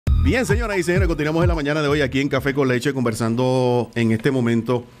Bien, señoras y señores, continuamos en la mañana de hoy aquí en Café con Leche conversando en este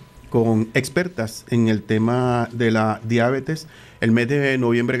momento con expertas en el tema de la diabetes. El mes de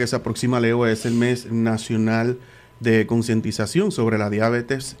noviembre que se aproxima, Leo, es el mes nacional de concientización sobre la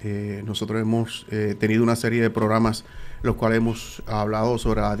diabetes. Nosotros hemos tenido una serie de programas los cuales hemos hablado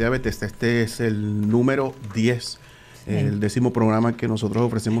sobre la diabetes. Este es el número 10, el 10º programa que nosotros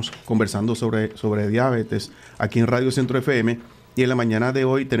ofrecemos conversando sobre diabetes aquí en Radio Centro FM. Y en la mañana de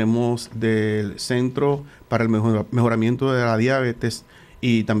hoy tenemos del Centro para el Mejoramiento de la Diabetes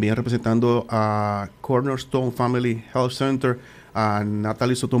y también representando a Cornerstone Family Health Center, a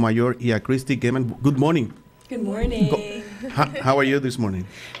Natalie Sotomayor y a Christy Gaiman. Good morning. Good morning. How are you this morning?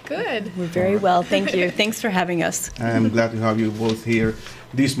 Good. We're very well, thank you. Thanks for having us. I'm glad to have you both here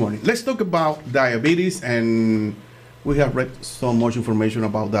this morning. Let's talk about diabetes, and we have read so much information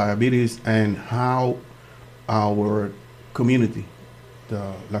about diabetes and how our community,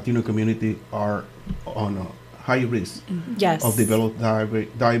 the Latino community, are on a high risk Yes. of develop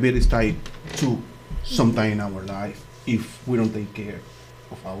diabetes type 2 sometime in our life if we don't take care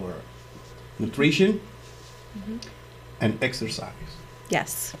of our nutrition and exercise.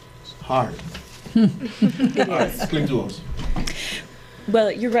 Yes. It's hard. It All right, is. explain to us.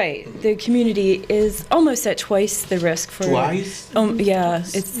 Well, you're right. The community is almost at twice the risk for Twice? Yeah,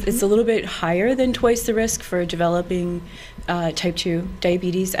 it's a little bit higher than twice the risk for developing type 2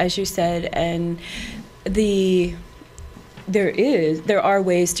 diabetes, as you said, and there are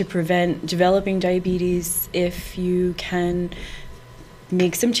ways to prevent developing diabetes if you can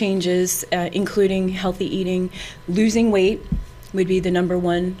make some changes, including healthy eating. Losing weight would be the number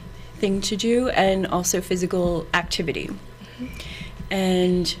one thing to do, and also physical activity.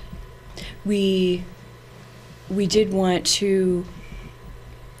 And we did want to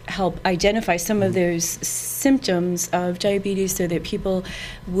help identify some of those symptoms of diabetes so that people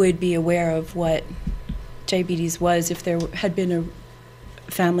would be aware of what diabetes was. If there had been a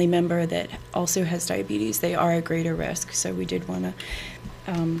family member that also has diabetes, they are at greater risk. So we did want to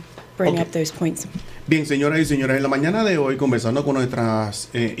bring up those points. Bien, señoras y señores, en la mañana de hoy, conversando con nuestras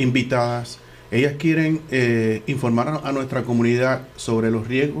invitadas, ellas quieren informar a nuestra comunidad sobre los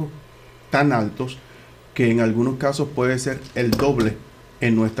riesgos tan altos que en algunos casos puede ser el doble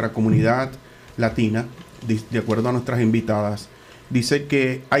en nuestra comunidad latina, de acuerdo a nuestras invitadas. Dice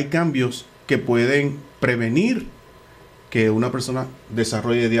que hay cambios que pueden prevenir que una persona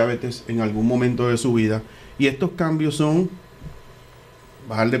desarrolle diabetes en algún momento de su vida, y estos cambios son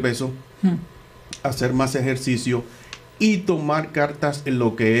bajar de peso, hacer más ejercicio y tomar cartas en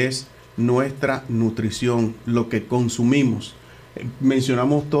lo que es nuestra nutrición, lo que consumimos.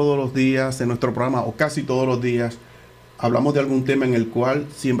 Mencionamos todos los días en nuestro programa, o casi todos los días, hablamos de algún tema en el cual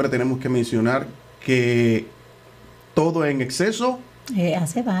siempre tenemos que mencionar que todo en exceso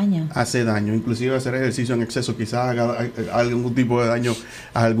hace daño. Hace daño, inclusive hacer ejercicio en exceso quizás haga algún tipo de daño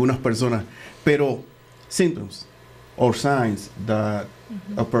a algunas personas. Pero symptoms or signs that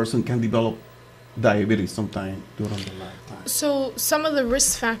a person can develop diabetes sometime during their lifetime. So some of the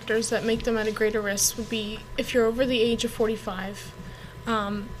risk factors that make them at a greater risk would be if you're over the age of 45,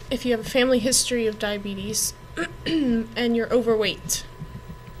 if you have a family history of diabetes, and you're overweight,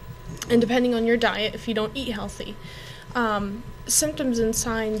 and depending on your diet, if you don't eat healthy. Symptoms and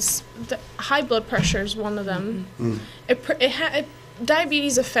signs, high blood pressure is one of them.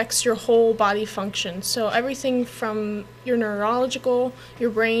 Diabetes affects your whole body function, so everything from your neurological,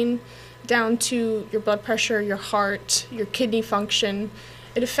 your brain, down to your blood pressure, your heart, your kidney function.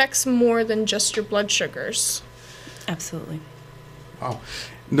 It affects more than just your blood sugars. Absolutely. Wow.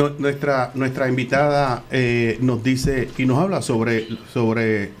 Nuestra invitada nos dice y nos habla sobre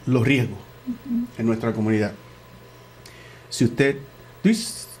los riesgos en nuestra comunidad. Si usted,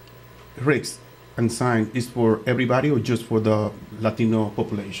 this risk and sign is for everybody or just for the Latino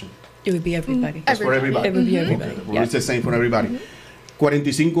population? It would be everybody. It's for everybody. It would be everybody. Okay. Well, it's the same for everybody.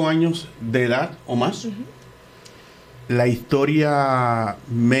 45 años de edad o más. La historia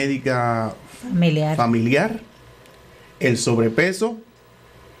médica familiar, el sobrepeso,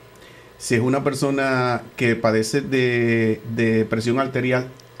 si es una persona que padece de presión arterial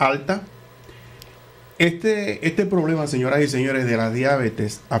alta. Este problema, señoras y señores, de la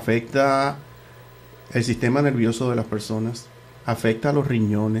diabetes afecta el sistema nervioso de las personas, afecta a los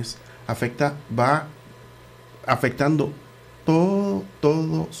riñones, va afectando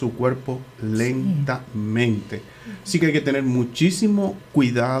todo su cuerpo lentamente. Así que hay que tener muchísimo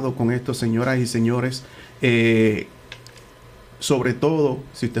cuidado con esto, señoras y señores. Sobre todo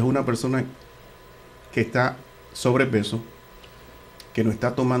si usted es una persona que está sobrepeso, que no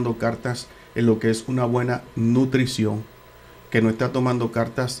está tomando cartas en lo que es una buena nutrición que no está tomando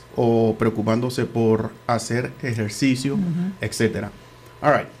cartas o preocupándose por hacer ejercicio, etc.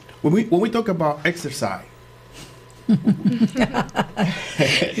 All right. When we talk about exercise,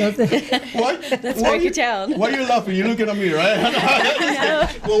 Let's break it down. Why are you laughing? You're looking at me,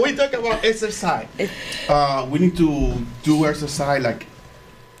 right? When we talk about exercise, we need to do exercise like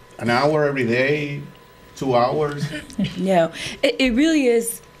an hour every day, 2 hours. No, it really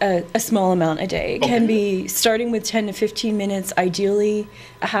is a small amount a day. It can Okay. be starting with 10 to 15 minutes, ideally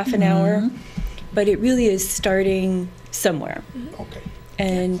a half an hour, but it really is starting somewhere. Okay.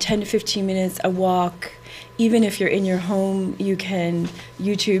 And 10 to 15 minutes, a walk. Even if you're in your home, you can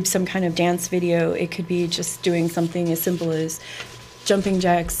YouTube some kind of dance video. It could be just doing something as simple as jumping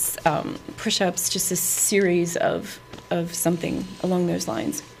jacks, push-ups, just a series of something along those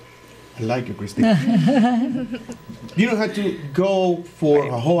lines. I like it, Christine. You don't have to go for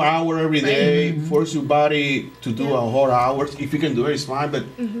a whole hour every day, force your body to do a whole hour. If you can do it, it's fine. But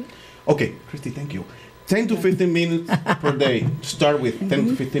okay, Christy, thank you. 10 to 15 minutes per day. Start with 10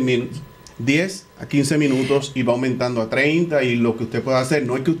 to 15 minutes. 10 a 15 minutos y va aumentando a 30 y lo que usted pueda hacer.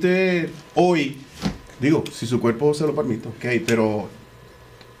 No es que usted hoy, digo, si su cuerpo se lo permite, ok, pero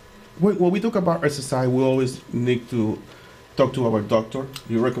when we talk about exercise, we always need to talk to our doctor.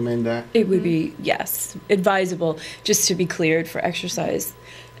 You recommend that? It would be, yes, advisable just to be cleared for exercise.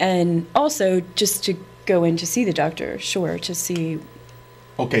 And also just to go in to see the doctor, sure, to see.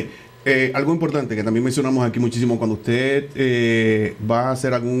 Ok. Algo importante que también mencionamos aquí muchísimo, cuando usted va a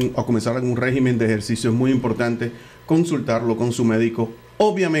hacer a comenzar algún régimen de ejercicio, es muy importante consultarlo con su médico.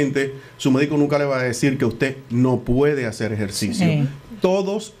 Obviamente, su médico nunca le va a decir que usted no puede hacer ejercicio. Sí.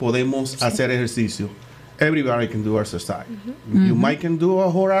 Todos podemos hacer ejercicio. Everybody can do exercise. You might can do a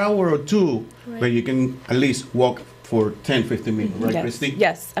whole hour or two, but you can at least walk for 10, 15 minutes, right, Yes, Christy?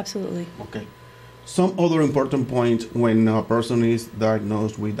 yes, absolutely. Okay. Some other important points when a person is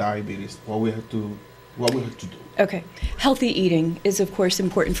diagnosed with diabetes, what we have to do. Okay. Healthy eating is, of course,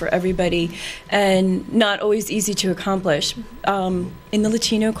 important for everybody and not always easy to accomplish. In the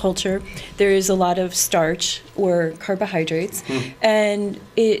Latino culture, there is a lot of starch or carbohydrates, and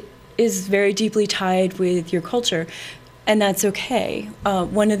it is very deeply tied with your culture, and that's okay.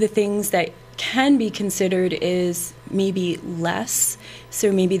 One of the things that can be considered is maybe less.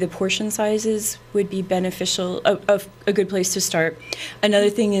 So maybe the portion sizes would be beneficial, a good place to start. Another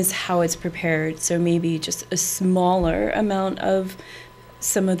thing is how it's prepared. So maybe just a smaller amount of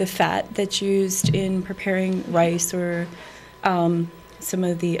some of the fat that's used in preparing rice or some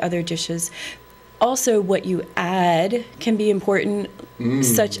of the other dishes. Also, what you add can be important,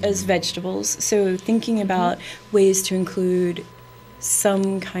 such as vegetables. So thinking about ways to include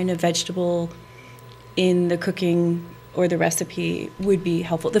some kind of vegetable in the cooking or the recipe would be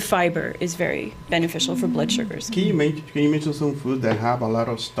helpful. The fiber is very beneficial for blood sugars. Can you mention some food that have a lot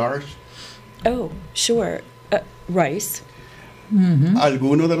of starch? Oh, sure. Rice.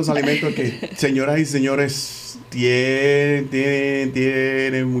 Algunos de los alimentos que, señoras y señores, tienen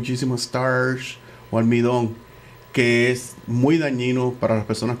muchísimo starch o almidón, que es muy dañino para las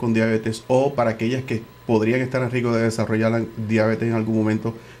personas con diabetes o para aquellas que podrían estar en riesgo de desarrollar la diabetes en algún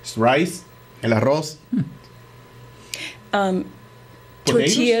momento. Rice, el arroz.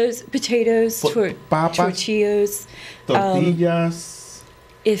 Tortillas, potatoes, papas, tortillas. Tortillas.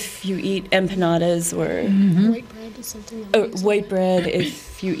 If you eat empanadas or White bread is something that makes white it. bread,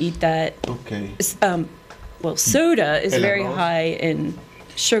 if you eat that. Okay. Well, soda is El very arroz. high in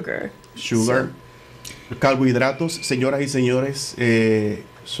sugar. Sugar. Carbohidratos, señoras y señores,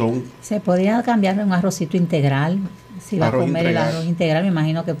 son Se podría cambiar un arrocito integral. Si va a Arroz comer el integral. arroz integral, me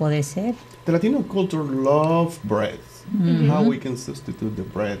imagino que puede ser. the Latino culture love bread. How we can substitute the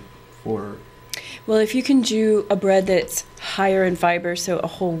bread for Well, if you can do a bread that's higher in fiber, so a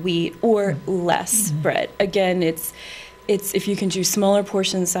whole wheat, or less bread. Again, it's if you can do smaller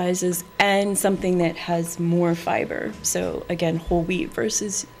portion sizes and something that has more fiber. So again, whole wheat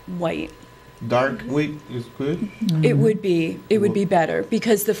versus white. dark wheat is good. It would be better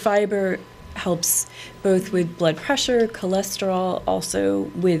because the fiber helps both with blood pressure, cholesterol,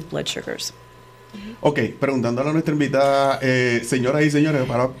 also with blood sugars. Ok, preguntándole a nuestra invitada, señoras y señores,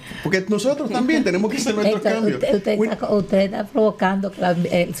 porque nosotros también tenemos que hacer nuestros cambios. Usted está provocando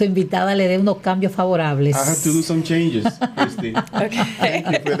que su invitada le dé unos cambios favorables. I have to do some changes, Christy. Okay. Thank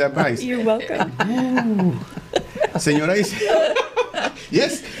you for the advice. You're welcome. Señoras y señores,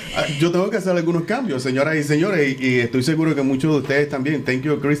 yes, yo tengo que hacer algunos cambios, señoras y señores, y estoy seguro que muchos de ustedes también. Thank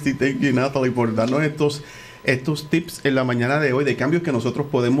you, Christy, thank you, Natalie, por darnos estos tips en la mañana de hoy de cambios que nosotros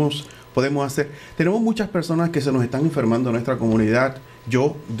podemos hacer. Tenemos muchas personas que se nos están enfermando en nuestra comunidad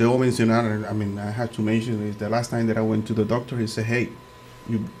Yo debo mencionar, I mean, I have to mention is the last time that I went to the doctor, he said, hey,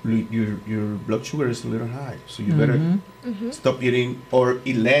 your blood sugar is a little high, so you better stop eating or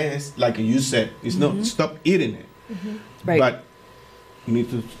eat less, like you said. It's not stop eating it, Right. but you need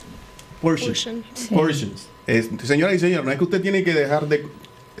to portion. Sí. Portions. Señoras y señores, no es que usted tiene que dejar de,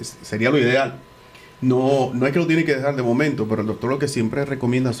 sería lo ideal. No es que lo tiene que dejar de momento, pero el doctor lo que siempre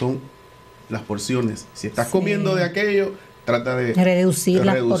recomienda son las porciones. Si estás comiendo de aquello, trata de reducir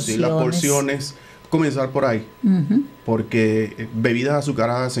las las porciones. Comenzar por ahí, porque bebidas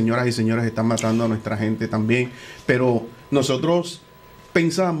azucaradas, señoras y señores, están matando a nuestra gente también. Pero nosotros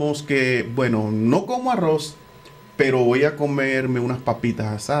pensamos que, bueno, no como arroz, pero voy a comerme unas papitas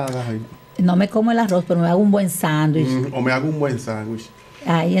asadas. No me como el arroz, pero me hago un buen sándwich. O me hago un buen sándwich.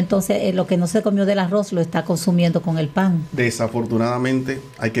 Ahí entonces lo que no se comió del arroz lo está consumiendo con el pan. Desafortunadamente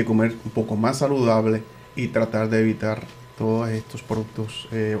hay que comer un poco más saludable y tratar de evitar todos estos productos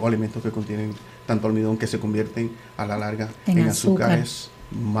o alimentos que contienen tanto almidón, que se convierten a la larga en azúcares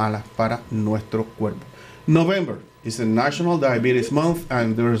malas para nuestro cuerpo. November is the National Diabetes Month,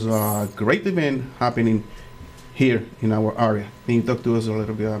 and there's a great event happening here in our area. Can you talk to us a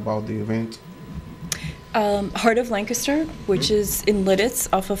little bit about the event? Heart of Lancaster, which is in Lidditz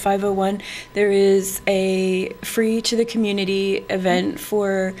off of 501, there is a free to the community event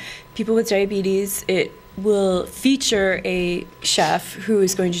for people with diabetes. It will feature a chef who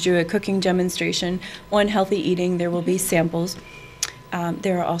is going to do a cooking demonstration on healthy eating. There will be samples.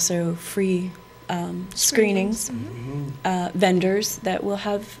 There are also free screenings, vendors that will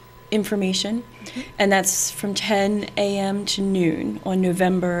have information, and that's from 10 a.m. to noon on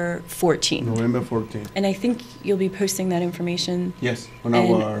November 14th. November 14th. And I think you'll be posting that information. Yes, on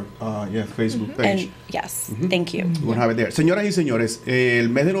our Facebook page. And yes, thank you. We'll have it there. Señoras y señores, el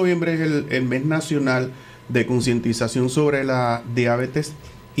mes de noviembre es el mes nacional de concientización sobre la diabetes,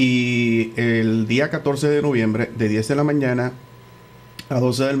 y el día 14 de noviembre de 10 de la mañana a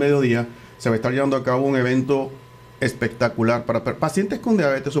 12 del mediodía se va a estar llevando a cabo un evento espectacular para pacientes con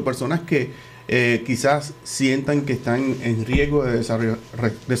diabetes o personas que quizás sientan que están en riesgo de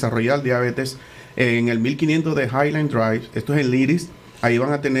desarrollar diabetes. En el 1500 de Highline Drive, esto es en Liris, ahí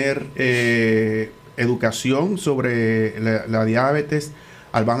van a tener educación sobre la diabetes.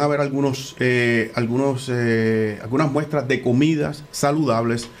 Van a haber algunas muestras de comidas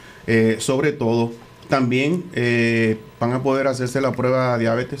saludables, sobre todo. También van a poder hacerse la prueba de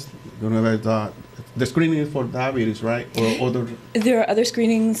diabetes. The screening for diabetes, right? Or other. There are other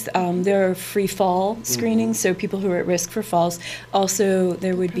screenings. There are free fall screenings, so people who are at risk for falls. Also,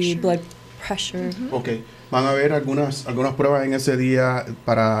 there would be blood pressure. Okay. Van a haber algunas pruebas en ese día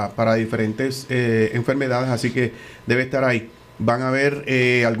para diferentes enfermedades, así que debe estar ahí. Van a haber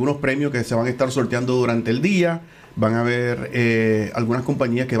algunos premios que se van a estar sorteando durante el día. Van a haber algunas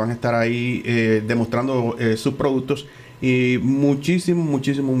compañías que van a estar ahí demostrando sus productos, y muchísimo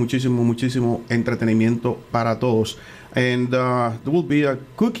entretenimiento para todos. And there will be a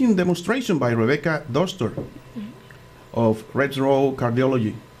cooking demonstration by Rebecca Dostor of Red Row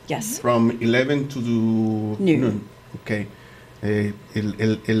Cardiology. Yes. From 11 to noon. Okay. El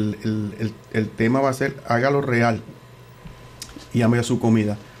tema va a ser hágalo real y ame a su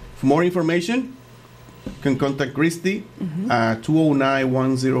comida. For more information, you can contact Christy at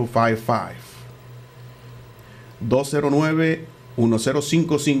 209-1055.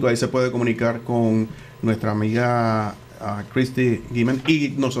 209-1055. Ahí se puede comunicar con nuestra amiga Christy Guimán,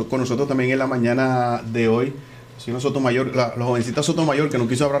 y con nosotros también en la mañana de hoy. Señora Sotomayor, la jovencita Sotomayor que no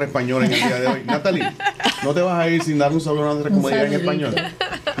quiso hablar español en el día de hoy. Natalie, no te vas a ir sin dar un saludo como diga en español.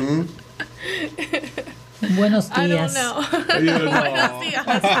 Buenos I días. don't know. Buenos días.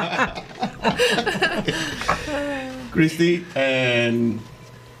 Christy and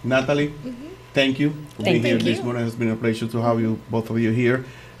Natalie, thank you for being here this morning. It's been a pleasure to have you, both of you here.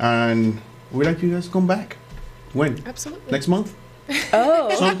 And we'd like you guys to come back. When? Absolutely. Next month? Oh,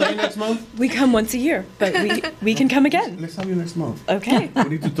 Sometime next month? we come once a year, but we can come again. Let's have you next month. Okay, We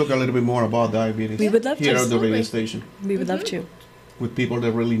need to talk a little bit more about diabetes. We would love to. Here at the radio Absolutely. station, we would love to. with people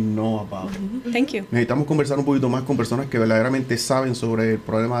that really know about it. Thank you. Necesitamos conversar un poquito más con personas que verdaderamente saben sobre el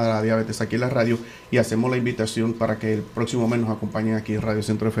problema de la diabetes aquí en la radio, y hacemos la invitación para que el próximo mes nos acompañen aquí en Radio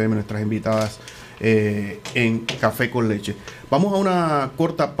Centro FM, nuestras invitadas en Café con Leche. Vamos a una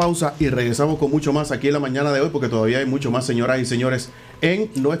corta pausa y regresamos con mucho más aquí en la mañana de hoy, porque todavía hay mucho más, señoras y señores,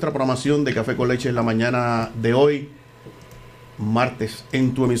 en nuestra programación de Café con Leche en la mañana de hoy, martes,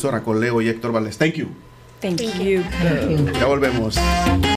 en tu emisora con Leo y Héctor Valdés. Thank you. Thank you. Ya volvemos.